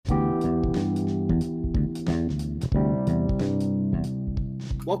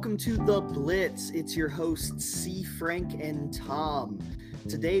Welcome to the Blitz. It's your hosts C, Frank, and Tom.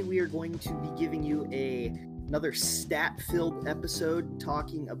 Today we are going to be giving you another stat-filled episode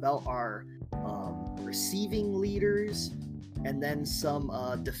talking about our receiving leaders and then some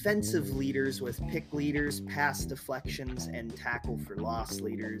defensive leaders with pick leaders, pass deflections, and tackle for loss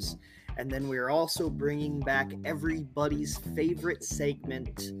leaders. And then we're also bringing back everybody's favorite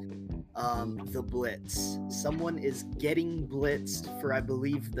segment, the Blitz. Someone is getting blitzed for, I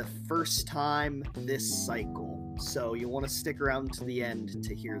believe, the first time this cycle. So you'll want to stick around to the end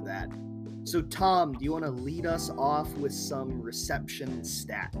to hear that. So Tom, do you want to lead us off with some reception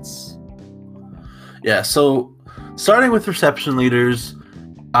stats? Yeah, so starting with reception leaders,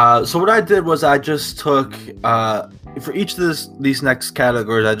 so what I did was I just took, for each of these next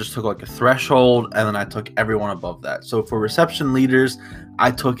categories, I just took like a threshold, and then I took everyone above that. So for reception leaders,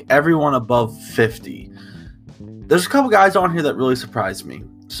 I took everyone above 50. There's a couple guys on here that really surprised me.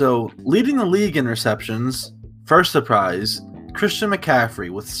 So leading the league in receptions, first surprise, Christian McCaffrey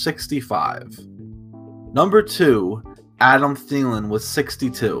with 65. Number 2, Adam Thielen with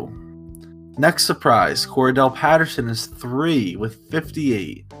 62. Next surprise, Cordell Patterson is 3 with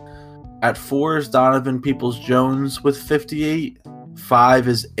 58. At 4 is Donovan Peoples-Jones with 58. 5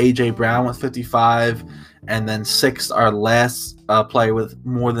 is A.J. Brown with 55. And then 6, our last player with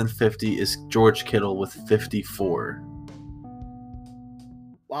more than 50 is George Kittle with 54.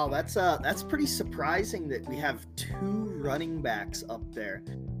 Wow, that's pretty surprising that we have 2 running backs up there.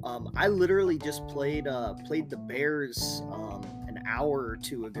 I literally just played the Bears an hour or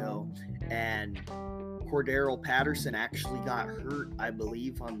two ago, and Cordell Patterson actually got hurt, I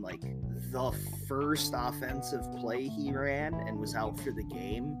believe, on like the first offensive play he ran and was out for the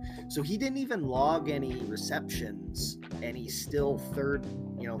game. So he didn't even log any receptions, and he's still third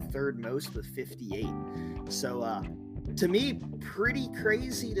most with 58. So to me, pretty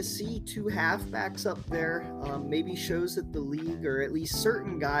crazy to see 2 halfbacks up there. Maybe shows that the league, or at least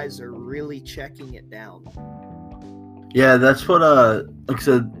certain guys, are really checking it down. Yeah, that's what like I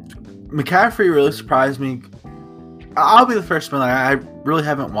said, McCaffrey really surprised me. I'll be the first one. I really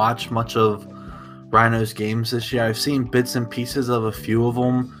haven't watched much of Rhino's games this year. I've seen bits and pieces of a few of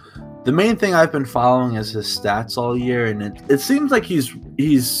them. The main thing I've been following is his stats all year, and it seems like he's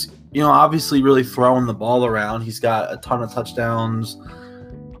obviously really throwing the ball around. He's got a ton of touchdowns,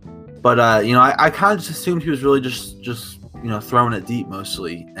 but I kind of just assumed he was really just throwing it deep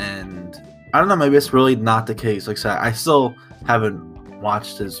mostly, and I don't know, maybe it's really not the case. Like I said, I still haven't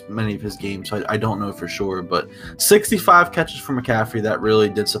watched as many of his games, so I don't know for sure, but 65 catches for McCaffrey, that really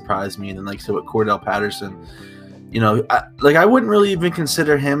did surprise me. And then, like I said, with Cordell Patterson, I wouldn't really even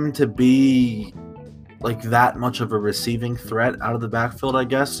consider him to be like that much of a receiving threat out of the backfield, I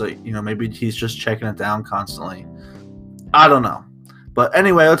guess. So, maybe he's just checking it down constantly. I don't know. But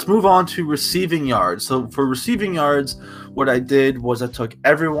anyway, let's move on to receiving yards. So for receiving yards, what I did was I took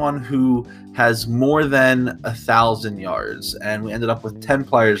everyone who has more than 1,000 yards, and we ended up with 10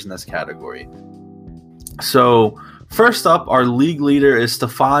 players in this category. So first up, our league leader is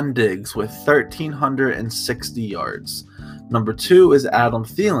Stephon Diggs with 1,360 yards. Number 2 is Adam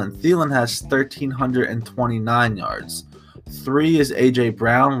Thielen. Thielen has 1,329 yards. 3 is A.J.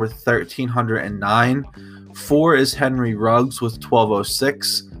 Brown with 1,309. 4 is Henry Ruggs with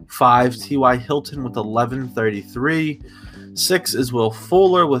 1,206. 5, T.Y. Hilton with 1,133. 6 is Will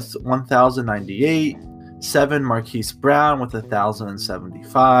Fuller with 1,098. 7, Marquise Brown with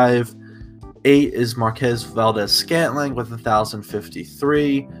 1,075. 8 is Marquez Valdez-Scantling with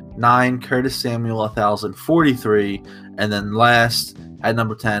 1,053. 9, Curtis Samuel, 1,043. And then last, at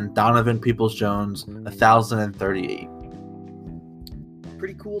number 10, Donovan Peoples-Jones, 1,038.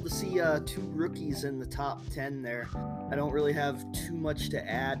 Pretty cool to see 2 rookies in the top 10 there. I don't really have too much to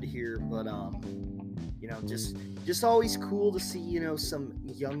add here, but just always cool to see some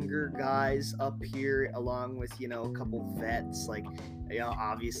younger guys up here, along with a couple vets like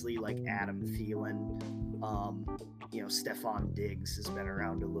obviously like Adam Thielen. Stephon Diggs has been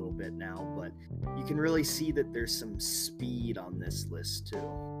around a little bit now, but you can really see that there's some speed on this list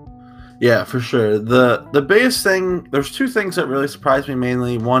too. Yeah, for sure. The biggest thing, there's 2 things that really surprised me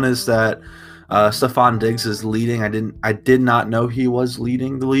mainly. One is that Stephon Diggs is leading. I did not know he was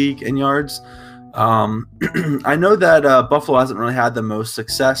leading the league in yards. I know that Buffalo hasn't really had the most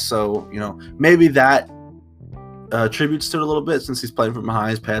success, so maybe that attributes to it a little bit, since he's playing from behind,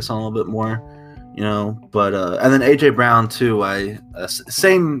 he's passing a little bit more. But and then A.J. Brown too.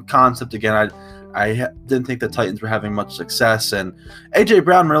 Same concept again. didn't think the Titans were having much success, and A.J.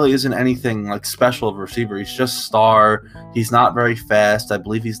 Brown really isn't anything like special of a receiver. He's just star. He's not very fast. I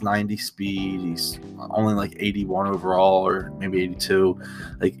believe he's 90 speed. He's only like 81 overall, or maybe 82.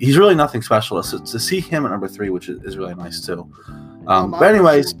 Like, he's really nothing special. So to see him at number 3, which is really nice too. But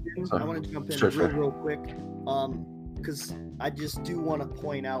anyways, I want to jump in real quick, because I just do want to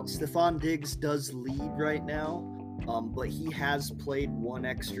point out Stephon Diggs does lead right now, but he has played one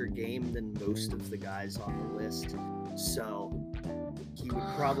extra game than most of the guys on the list, so he would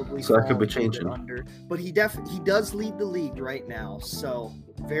probably that could be changing under. But he does lead the league right now, so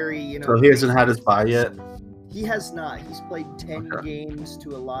very So he hasn't had his bye yet. He has not. He's played 10 games to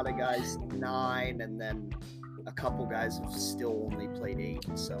a lot of guys 9, and then a couple guys have still only played 8,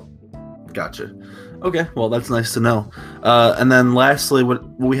 so. Gotcha. Okay, well, that's nice to know. And then lastly, what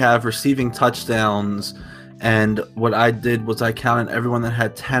we have receiving touchdowns, and what I did was I counted everyone that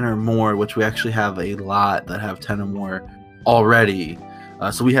had 10 or more, which we actually have a lot that have 10 or more already.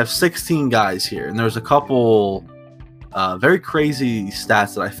 So we have 16 guys here, and there's a couple very crazy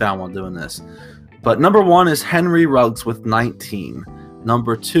stats that I found while doing this. But number 1 is Henry Ruggs with 19.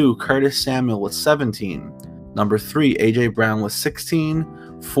 Number 2, Curtis Samuel with 17. Number 3, A.J. Brown with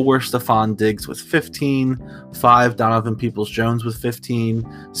 16. 4, Stephon Diggs with 15. 5, Donovan Peoples-Jones with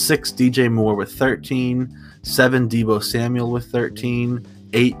 15. 6, DJ Moore with 13. 7, Deebo Samuel with 13.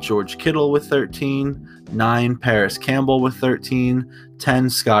 8, George Kittle with 13. 9, Paris Campbell with 13. 10,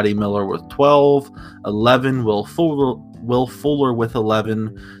 Scotty Miller with 12. 11, Will Fuller with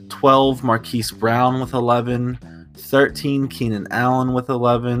 11. 12, Marquise Brown with 11. 13, Keenan Allen with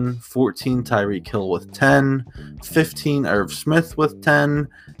 11. 14, Tyreek Hill with 10. 15, Irv Smith with 10.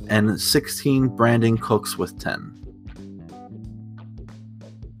 And 16, Brandon Cooks with 10.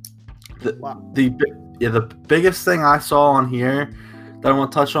 The biggest thing I saw on here that I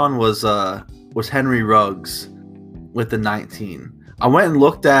want to touch on was Henry Ruggs with the 19. I went and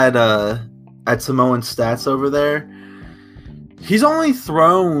looked at Samoan's stats over there. He's only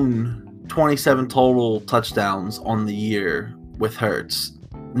thrown 27 total touchdowns on the year with Hurts,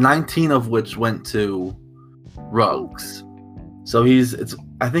 19 of which went to Ruggs. So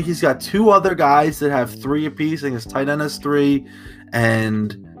I think he's got 2 other guys that have 3 apiece. I think his tight end has 3,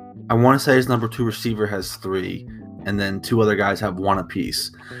 and I want to say his number 2 receiver has 3, and then 2 other guys have 1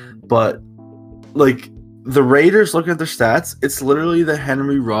 apiece. But like the Raiders, looking at their stats, it's literally the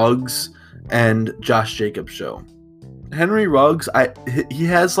Henry Ruggs and Josh Jacobs show. Henry Ruggs, he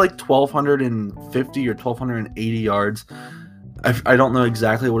has like 1,250 or 1,280 yards. I don't know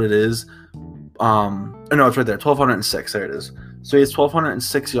exactly what it is. No, it's right there, 1,206. There it is. So he has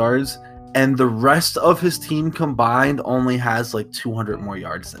 1,206 yards, and the rest of his team combined only has like 200 more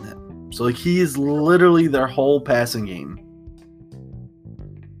yards than him. So like he is literally their whole passing game.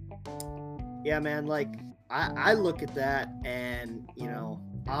 Yeah, man. Like I look at that, and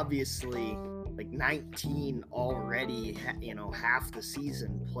obviously, like 19 already, half the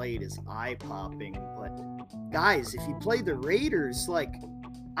season played is eye-popping. But guys, if you play the Raiders, like,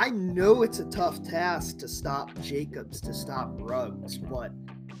 I know it's a tough task to stop Jacobs, to stop Ruggs, but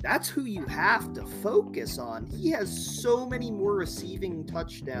that's who you have to focus on. He has so many more receiving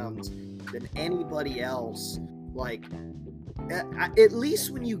touchdowns than anybody else. Like, at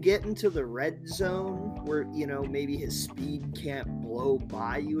least when you get into the red zone where, maybe his speed can't blow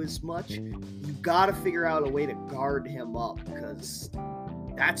by you as much, you got to figure out a way to guard him up, because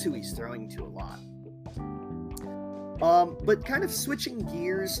that's who he's throwing to a lot. But kind of switching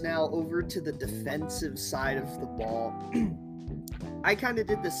gears now over to the defensive side of the ball, I kind of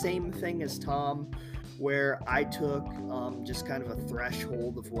did the same thing as Tom, where I took just kind of a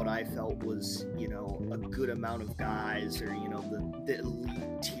threshold of what I felt was, a good amount of guys, or, the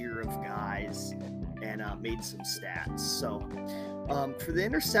elite tier of guys, and made some stats. So for the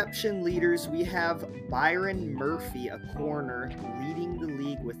interception leaders, we have Byron Murphy, a corner, leading the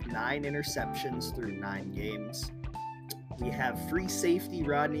league with 9 interceptions through 9 games. We have free safety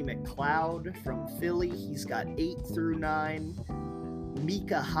Rodney McLeod from Philly. He's got 8 through 9.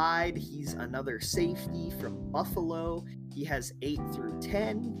 Micah Hyde, he's another safety from Buffalo. He has 8 through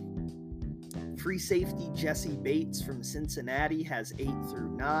 10. Free safety Jesse Bates from Cincinnati has 8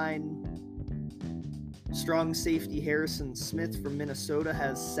 through 9. Strong safety Harrison Smith from Minnesota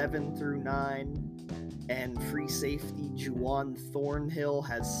has 7 through 9. And free safety Juwan Thornhill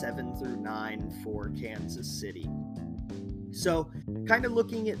has 7 through 9 for Kansas City. So kind of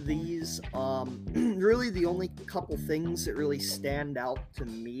looking at these, really the only couple things that really stand out to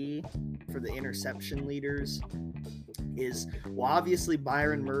me for the interception leaders is, well, obviously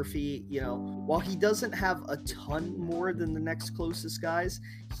Byron Murphy, while he doesn't have a ton more than the next closest guys,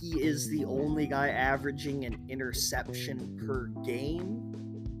 he is the only guy averaging an interception per game.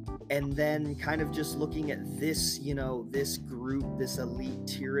 And then kind of just looking at this, this group, this elite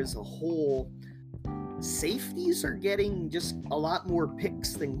tier as a whole, safeties are getting just a lot more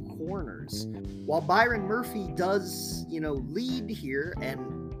picks than corners. While Byron Murphy does, lead here,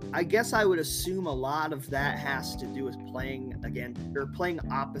 and I guess I would assume a lot of that has to do with playing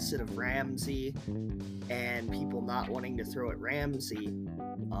opposite of Ramsey and people not wanting to throw at Ramsey.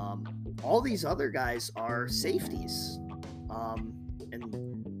 All these other guys are safeties.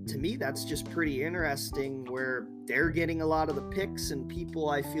 And to me, that's just pretty interesting, where they're getting a lot of the picks, and people,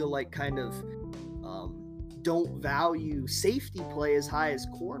 I feel like, kind of don't value safety play as high as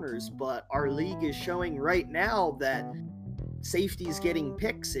corners, but our league is showing right now that safeties getting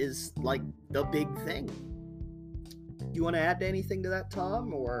picks is like the big thing. You want to add anything to that,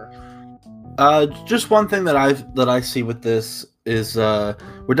 Tom? Or just one thing that I see with this is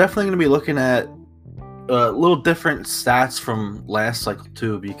we're definitely going to be looking at little different stats from last cycle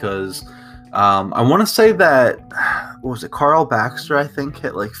too, because I want to say that, what was it, Carl Baxter, I think,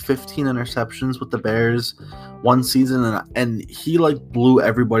 hit like 15 interceptions with the Bears one season, and he like blew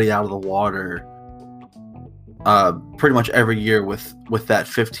everybody out of the water pretty much every year with that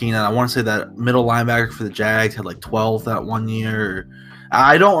 15. And I want to say that middle linebacker for the Jags had like 12 that one year.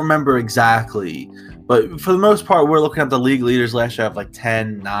 I don't remember exactly, but for the most part, we're looking at the league leaders last year have like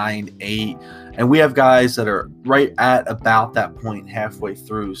 10, 9, 8, and we have guys that are right at about that point halfway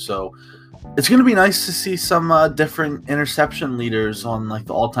through. So it's going to be nice to see some different interception leaders on like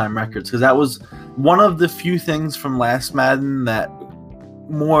the all-time records, because that was one of the few things from last Madden that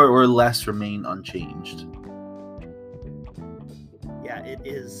more or less remain unchanged. Yeah, it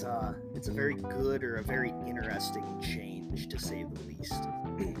is. It's a very good, or a very interesting change, to say the least.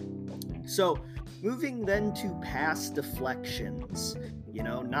 So, moving then to pass deflections.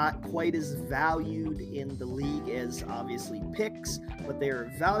 Not quite as valued in the league as obviously picks, but they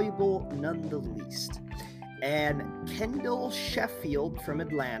are valuable none the least. And Kendall Sheffield from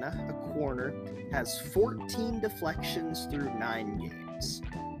Atlanta, a corner, has 14 deflections through 9 games.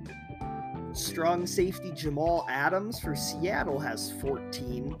 Strong safety Jamal Adams for Seattle has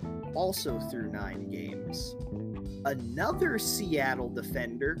 14, also through 9 games. Another Seattle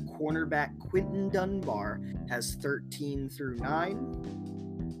defender, cornerback Quinton Dunbar, has 13 through 9.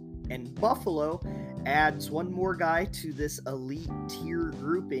 And Buffalo adds one more guy to this elite tier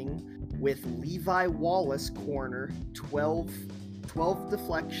grouping with Levi Wallace, corner, 12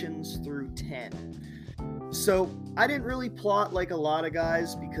 deflections through 10. So I didn't really plot like a lot of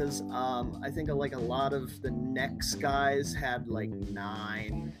guys, because I think like a lot of the next guys had like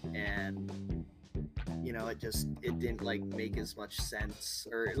 9, and it didn't like make as much sense.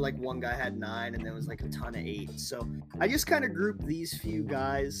 Or like one guy had 9 and there was like a ton of 8. So I just kind of grouped these few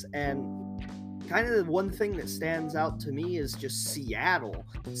guys, and kind of the one thing that stands out to me is just Seattle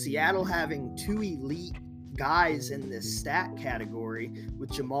having 2 elite guys in this stat category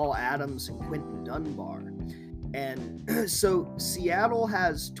with Jamal Adams and Quinton Dunbar. And so Seattle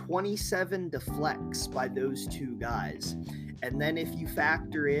has 27 deflects by those 2 guys. And then if you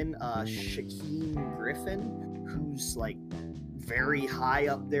factor in Shaquem Griffin, who's like very high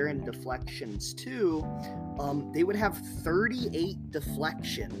up there in deflections too, they would have 38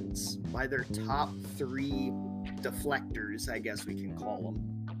 deflections by their top 3 deflectors, I guess we can call them.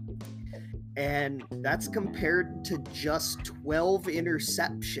 And that's compared to just 12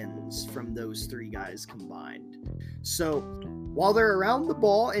 interceptions from those 3 guys combined. So while they're around the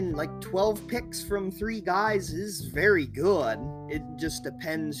ball, and like 12 picks from 3 guys is very good, it just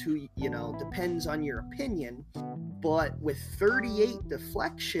depends depends on your opinion. But with 38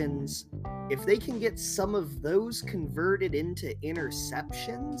 deflections, if they can get some of those converted into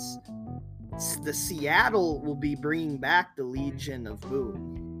interceptions, the Seattle will be bringing back the Legion of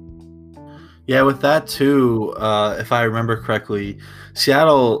Boom. Yeah, with that too, if I remember correctly,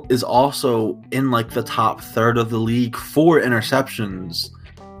 Seattle is also in like the top third of the league for interceptions,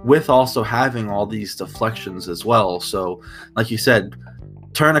 with also having all these deflections as well. So, like you said,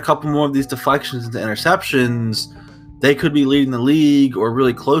 turn a couple more of these deflections into interceptions, they could be leading the league or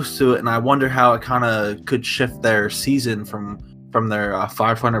really close to it. And I wonder how it kind of could shift their season from their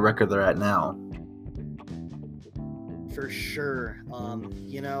 500 record they're at now. For sure.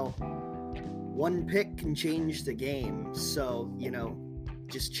 One pick can change the game. So,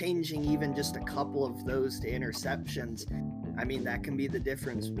 just changing even just a couple of those to interceptions, I mean, that can be the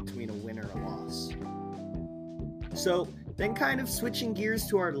difference between a win or a loss. So then kind of switching gears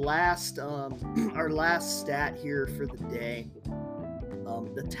to our last stat here for the day,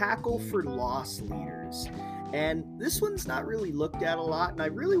 the tackle for loss leaders. And this one's not really looked at a lot, and I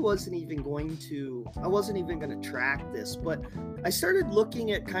really wasn't even going to track this, but I started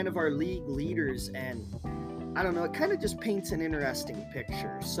looking at kind of our league leaders, and I don't know, it kind of just paints an interesting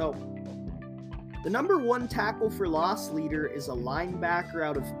picture. So the number one tackle for loss leader is a linebacker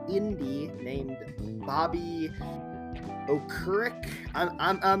out of Indy named Bobby Okurik.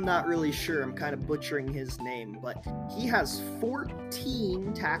 I'm not really sure. I'm kind of butchering his name, but he has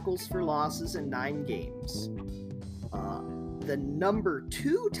 14 tackles for losses in 9 games. The number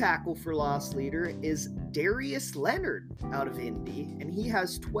 2 tackle for loss leader is Darius Leonard out of Indy, and he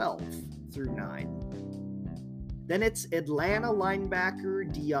has 12 through 9. Then it's Atlanta linebacker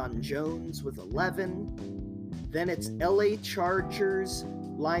Deion Jones with 11. Then it's LA Chargers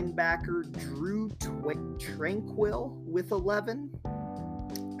linebacker Drew Tranquil with 11.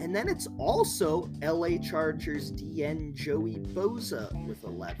 And then it's also LA Chargers DN Joey Bosa with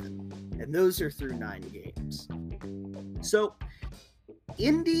 11. And those are through 9 games. So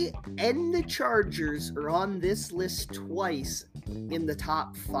Indy and the Chargers are on this list twice in the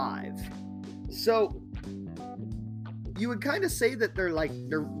top 5. So you would kind of say that they're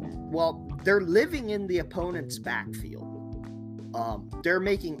living in the opponent's backfield. They're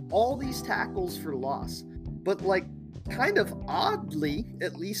making all these tackles for loss, but like kind of oddly,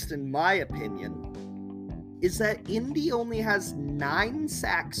 at least in my opinion, is that Indy only has 9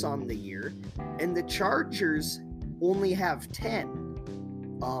 sacks on the year and the Chargers only have 10.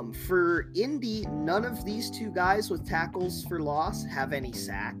 For Indy, none of these two guys with tackles for loss have any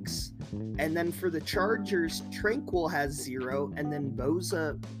sacks. And then for the Chargers, Tranquil has 0, and then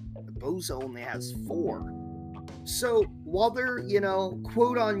Bosa only has 4. So while they're,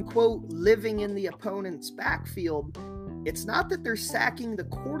 quote unquote, living in the opponent's backfield, it's not that they're sacking the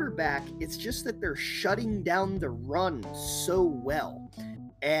quarterback, it's just that they're shutting down the run so well.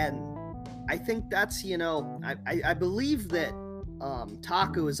 And I think that's, I believe that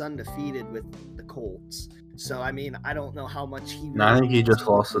Taco is undefeated with the Colts. So, I mean, I don't know how much he... No, I think he just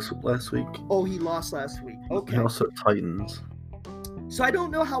lost this last week. Oh, he lost last week. Okay. And also Titans. So I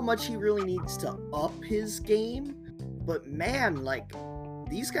don't know how much he really needs to up his game. But, man, like,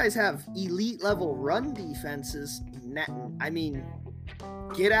 these guys have elite-level run defenses. I mean,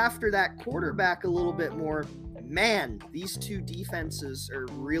 get after that quarterback a little bit more. Man, these two defenses are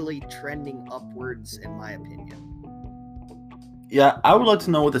really trending upwards, in my opinion. Yeah, I would like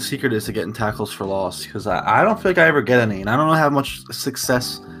to know what the secret is to getting tackles for loss, because I don't feel like I ever get any, and I don't have much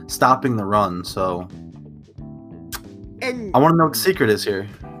success stopping the run, so I want to know what the secret is here.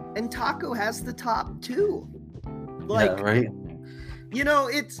 And Taco has the top 2. Yeah, right?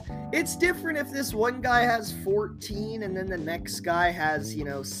 It's different if this one guy has 14 and then the next guy has,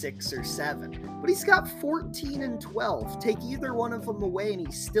 6 or 7. But he's got 14 and 12. Take either one of them away and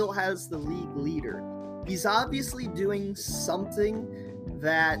he still has the league leader. He's obviously doing something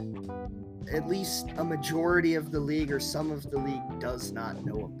that at least a majority of the league or some of the league does not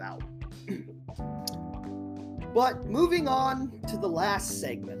know about. But moving on to the last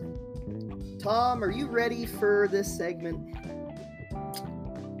segment. Tom, are you ready for this segment?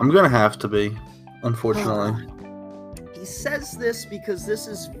 I'm going to have to be, unfortunately. He says this because this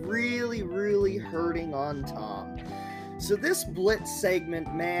is really, really hurting on Tom. So this Blitz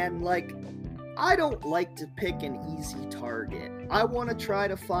segment, man, I don't like to pick an easy target. I want to try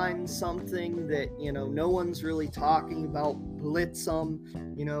to find something that, no one's really talking about, blitz them,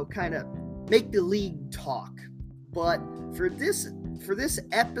 kind of make the league talk. But for this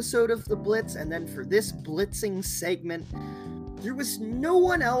episode of the Blitz and then for this blitzing segment, there was no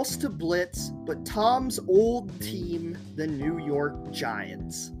one else to blitz but Tom's old team, the New York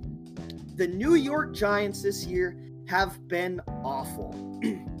Giants. The New York Giants this year have been awful.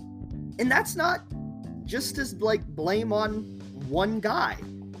 And that's not just as blame on one guy.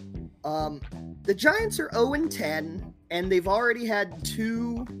 The Giants are 0-10, and they've already had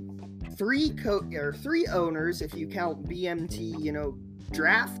three owners, if you count BMT,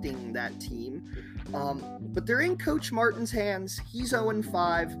 drafting that team. But they're in Coach Martin's hands. He's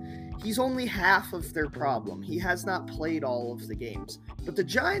 0-5. He's only half of their problem. He has not played all of the games. But the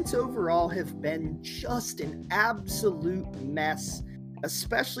Giants overall have been just an absolute mess,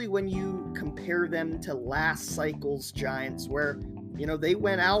 especially when you compare them to last cycle's Giants, where, they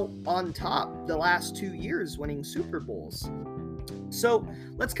went out on top the last 2 years winning Super Bowls. So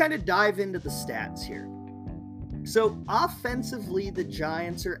let's kind of dive into the stats here. So offensively, the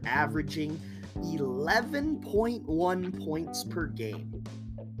Giants are averaging 11.1 points per game.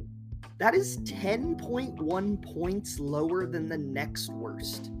 That is 10.1 points lower than the next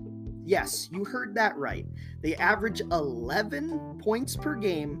worst. Yes, you heard that right. They average 11 points per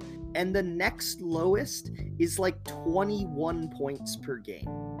game, and the next lowest is like 21 points per game.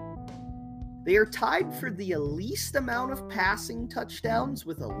 They are tied for the least amount of passing touchdowns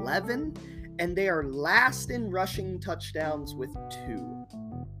with 11, and they are last in rushing touchdowns with 2.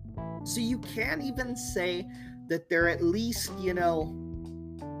 So you can't even say that they're at least,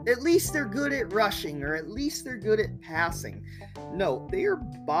 at least they're good at rushing, or at least they're good at passing. No, they are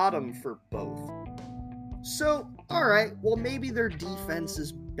bottom for both. So, alright, well maybe their defense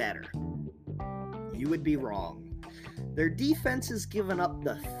is better. You would be wrong. Their defense has given up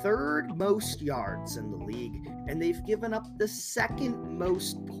the 3rd most yards in the league, and they've given up the 2nd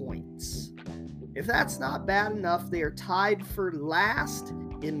most points. If that's not bad enough, they are tied for last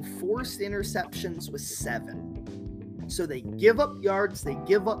in forced interceptions with 7. So they give up yards, they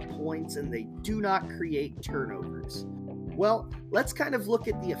give up points, and they do not create turnovers. Well, let's kind of look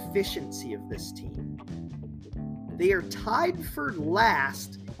at the efficiency of this team. They are tied for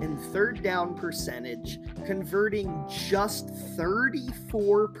last in 3rd down percentage, converting just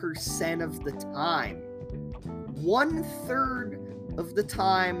 34% of the time. 1/3 of the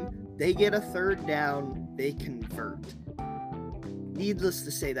time they get a 3rd down, they convert. Needless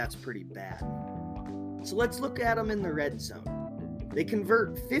to say, that's pretty bad. So let's look at them in the red zone. They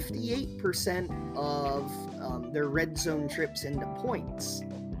convert 58% of their red zone trips into points.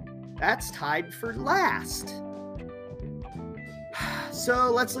 That's tied for last.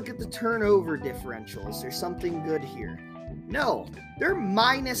 So let's look at the turnover differential. Is there something good here? No, they're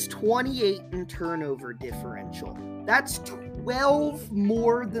minus 28 in turnover differential. That's 12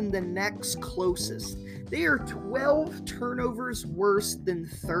 more than the next closest. They are 12 turnovers worse than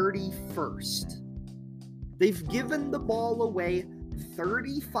 31st. They've given the ball away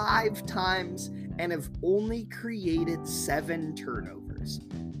 35 times and have only created 7 turnovers.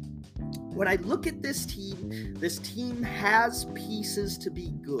 When I look at this team has pieces to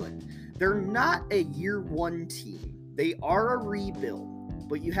be good. They're not a year 1 team. They are a rebuild.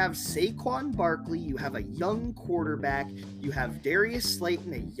 But you have Saquon Barkley, you have a young quarterback, you have Darius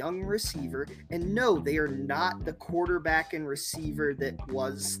Slayton, a young receiver, and no, they are not the quarterback and receiver that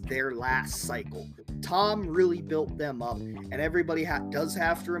was their last cycle. Tom really built them up, and everybody does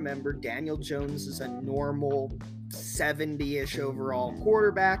have to remember Daniel Jones is a normal 70-ish overall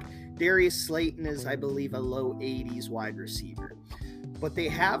quarterback. Darius Slayton is, I believe, a low 80s wide receiver. But they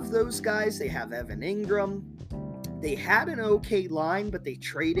have those guys. They have Evan Ingram. They had an okay line, but they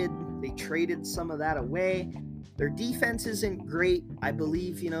traded some of that away. Their defense isn't great. I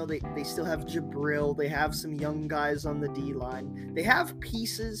believe, they still have Jabril. They have some young guys on the D-line. They have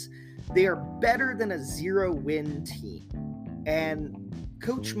pieces. They are better than a 0-win team. And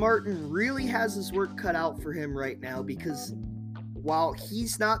Coach Martin really has his work cut out for him right now, because while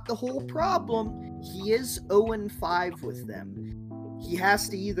he's not the whole problem, he is 0-5 with them. He has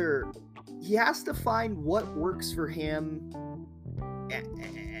to find what works for him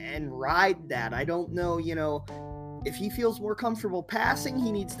and ride that. I don't know, if he feels more comfortable passing,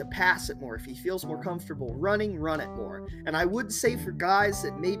 he needs to pass it more. If he feels more comfortable running, run it more. And I would say for guys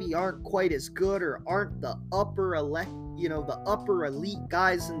that maybe aren't quite as good or aren't the upper elite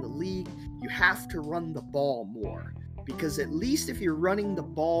guys in the league, you have to run the ball more. Because at least if you're running the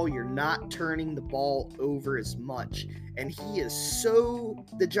ball, you're not turning the ball over as much. And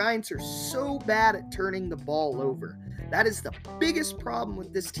the Giants are so bad at turning the ball over. That is the biggest problem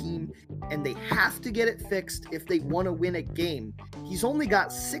with this team, and they have to get it fixed if they want to win a game. He's only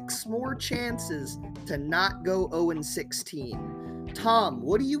got 6 more chances to not go 0-16. Tom,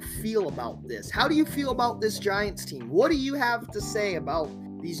 what do you feel about this? How do you feel about this Giants team? What do you have to say about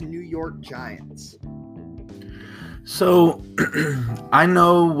these New York Giants? So, I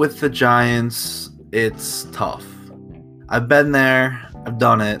know with the Giants, it's tough. I've been there. I've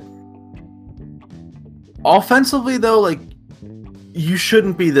done it. Offensively, though, you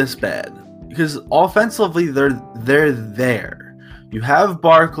shouldn't be this bad. Because offensively, they're there. You have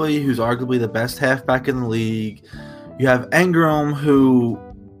Barkley, who's arguably the best halfback in the league. You have Ingram, who,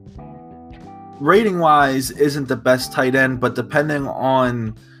 rating-wise, isn't the best tight end, but depending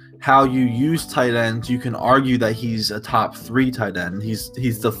on how you use tight ends, you can argue that he's a top 3 tight end.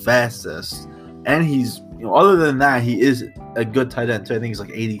 He's the fastest, and he's, other than that, he is a good tight end. So I think he's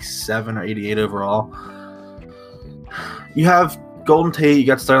like 87 or 88 overall. You have Golden Tate, you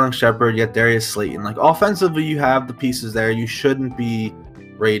got Sterling Shepard, you got Darius Slayton. Offensively, you have the pieces there. You shouldn't be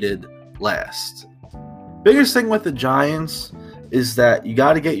rated last. Biggest thing with the Giants is that you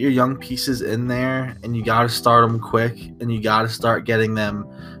got to get your young pieces in there, and you got to start them quick, and you got to start getting them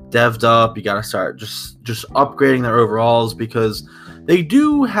devved up. You got to start just upgrading their overalls, because they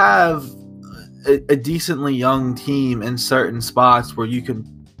do have a decently young team in certain spots where you can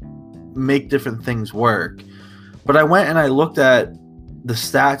make different things work. But I went and I looked at the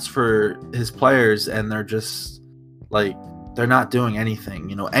stats for his players, and they're just like, they're not doing anything.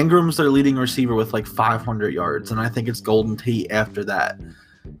 You know, Ingram's their leading receiver with like 500 yards, and I think it's Golden Tate after that.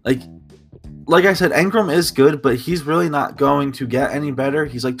 Like I said, Ingram is good, but he's really not going to get any better.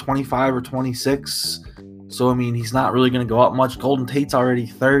 He's like 25 or 26. So, I mean, he's not really going to go up much. Golden Tate's already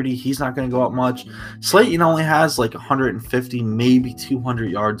 30. He's not going to go up much. Slayton only has like 150, maybe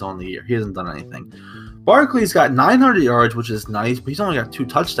 200 yards on the year. He hasn't done anything. Barkley's got 900 yards, which is nice, but he's only got 2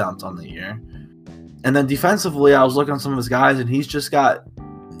 touchdowns on the year. And then defensively, I was looking at some of his guys, and he's just got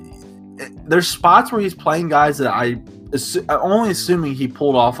 – there's spots where he's playing guys that I'm only assuming he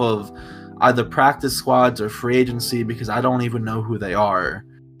pulled off of either practice squads or free agency, because I don't even know who they are.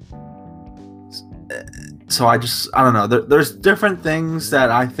 So I don't know. There's different things that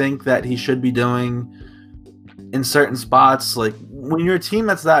I think that he should be doing in certain spots. Like, when you're a team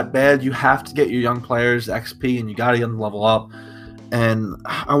that's that bad, you have to get your young players XP, and you got to get them to level up. And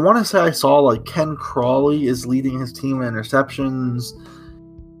I want to say I saw like Ken Crawley is leading his team in interceptions.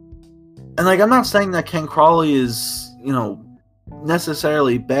 And like, I'm not saying that Ken Crawley is, you know,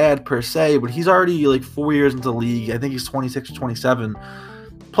 necessarily bad per se, but he's already like 4 years into the league. I think he's 26 or 27.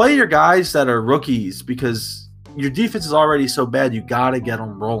 Play your guys that are rookies, because your defense is already so bad. You got to get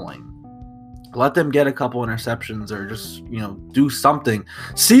them rolling. Let them get a couple interceptions, or just, you know, do something.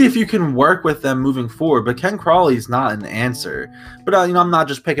 See if you can work with them moving forward. But Ken Crawley's not an answer. But you know, I'm not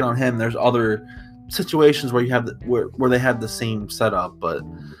just picking on him. There's other situations where you have where they have the same setup. But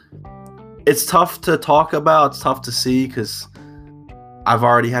it's tough to talk about. It's tough to see, because I've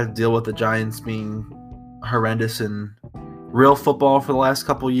already had to deal with the Giants being horrendous in real football for the last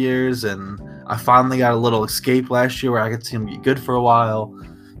couple years, and I finally got a little escape last year where I could see them get good for a while,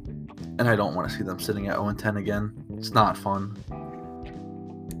 and I don't want to see them sitting at 0-10 again. It's not fun.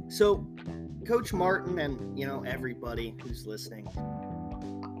 So, Coach Martin and, you know, everybody who's listening,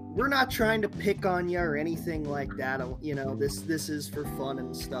 we're not trying to pick on you or anything like that. You know, this is for fun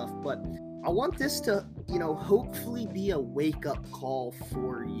and stuff, but I want this to, you know, hopefully be a wake-up call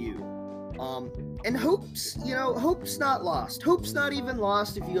for you. And hope's not lost. Hope's not even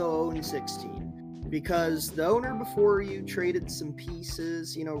lost if you go 0-16, because the owner before you traded some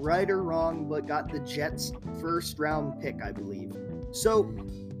pieces, you know, right or wrong, but got the Jets' first-round pick, I believe. So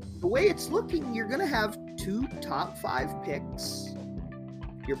the way it's looking, you're going to have 2 top 5 picks.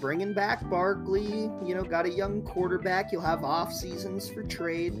 You're bringing back Barkley, you know, got a young quarterback. You'll have off seasons for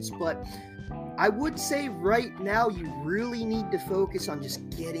trades, but I would say right now you really need to focus on just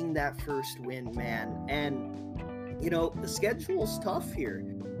getting that first win, man. And, you know, the schedule's tough here.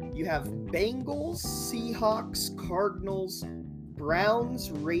 You have Bengals, Seahawks, Cardinals,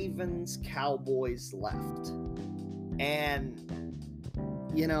 Browns, Ravens, Cowboys left. And,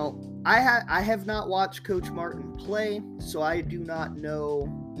 you know, I have not watched Coach Martin play, so I do not know,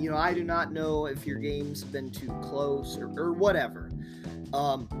 if your game's been too close or whatever.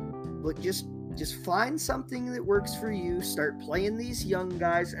 But just find something that works for you. Start playing these young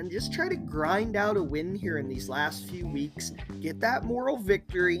guys and just try to grind out a win here in these last few weeks. Get that moral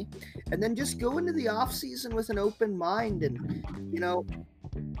victory, and then just go into the offseason with an open mind. And, you know,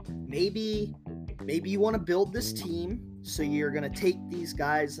 maybe you want to build this team, so you're going to take these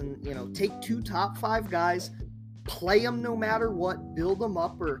guys and, you know, take 2 top 5 guys, play them no matter what, build them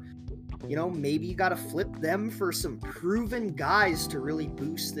up, or, you know, maybe you got to flip them for some proven guys to really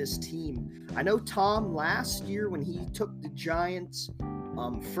boost this team. I know Tom last year when he took the Giants,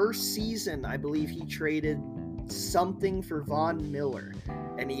 first season, I believe he traded something for Von Miller,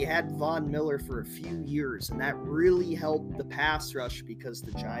 and he had Von Miller for a few years, and that really helped the pass rush, because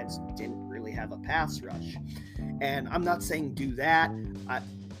the Giants didn't really have a pass rush. And I'm not saying do that.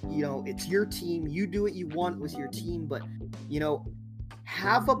 You know, it's your team. You do what you want with your team, but, you know,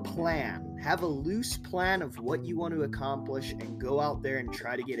 have a plan. Have a loose plan of what you want to accomplish, and go out there and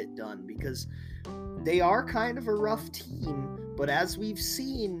try to get it done, because they are kind of a rough team, but as we've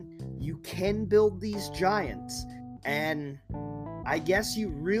seen, you can build these Giants. And I guess you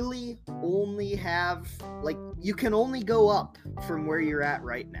really only have, like, you can only go up from where you're at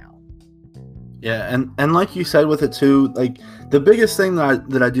right now. Yeah, and like you said with it too, like, the biggest thing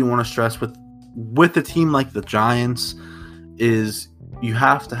that I do want to stress with a team like the Giants is you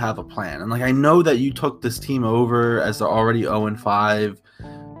have to have a plan. And, like, I know that you took this team over as they're already 0-5,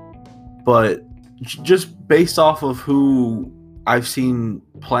 but just based off of who I've seen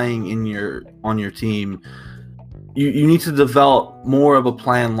playing on your team, you need to develop more of a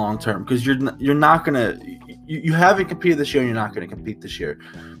plan long term, because you're not gonna you haven't competed this year and you're not gonna compete this year.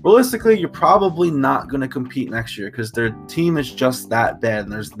 Realistically, you're probably not gonna compete next year because their team is just that bad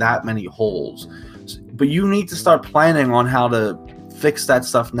and there's that many holes. But you need to start planning on how to fix that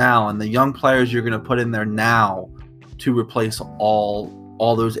stuff now, and the young players you're gonna put in there now to replace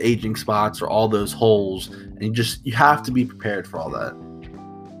all those aging spots or all those holes, and you have to be prepared for all that.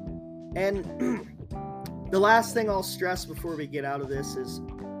 And the last thing I'll stress before we get out of this is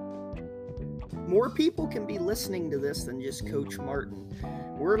more people can be listening to this than just Coach Martin.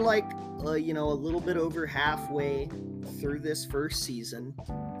 We're like, a little bit over halfway through this first season,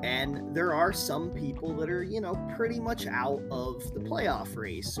 and there are some people that are, pretty much out of the playoff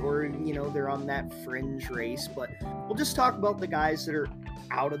race, or, they're on that fringe race, but we'll just talk about the guys that are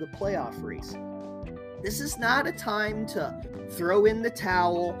out of the playoff race. This is not a time to throw in the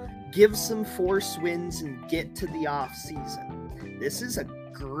towel, give some force wins, and get to the off season. This is a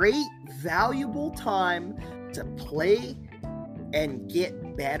great, valuable time to play and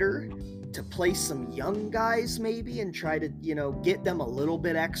get better, to play some young guys maybe and try to, get them a little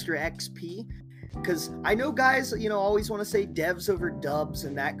bit extra XP. Because I know guys, always want to say devs over dubs,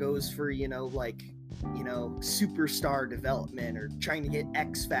 and that goes for, superstar development or trying to get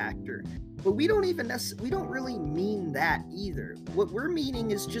X Factor. But we don't really mean that either. What we're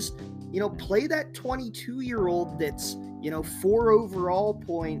meaning is just, play that 22-year-old that's, 4 overall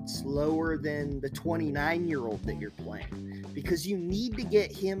points lower than the 29-year-old that you're playing. Because you need to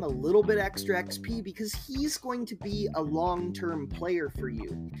get him a little bit extra XP, because he's going to be a long-term player for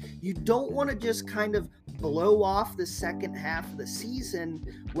you. You don't want to just kind of blow off the second half of the season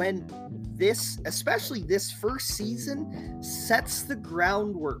when especially this first season, sets the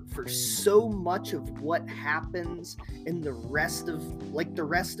groundwork for so much of what happens in the rest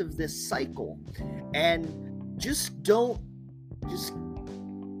of this cycle. And just don't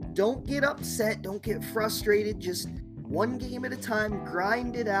get upset, don't get frustrated, just one game at a time,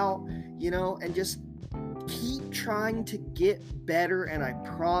 grind it out, and just keep trying to get better, and I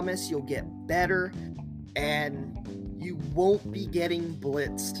promise you'll get better, and you won't be getting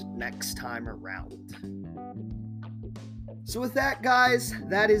blitzed next time around. So with that, guys,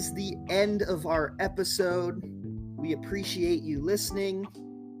 that is the end of our episode. We appreciate you listening,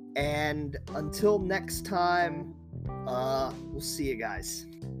 and until next time, we'll see you guys.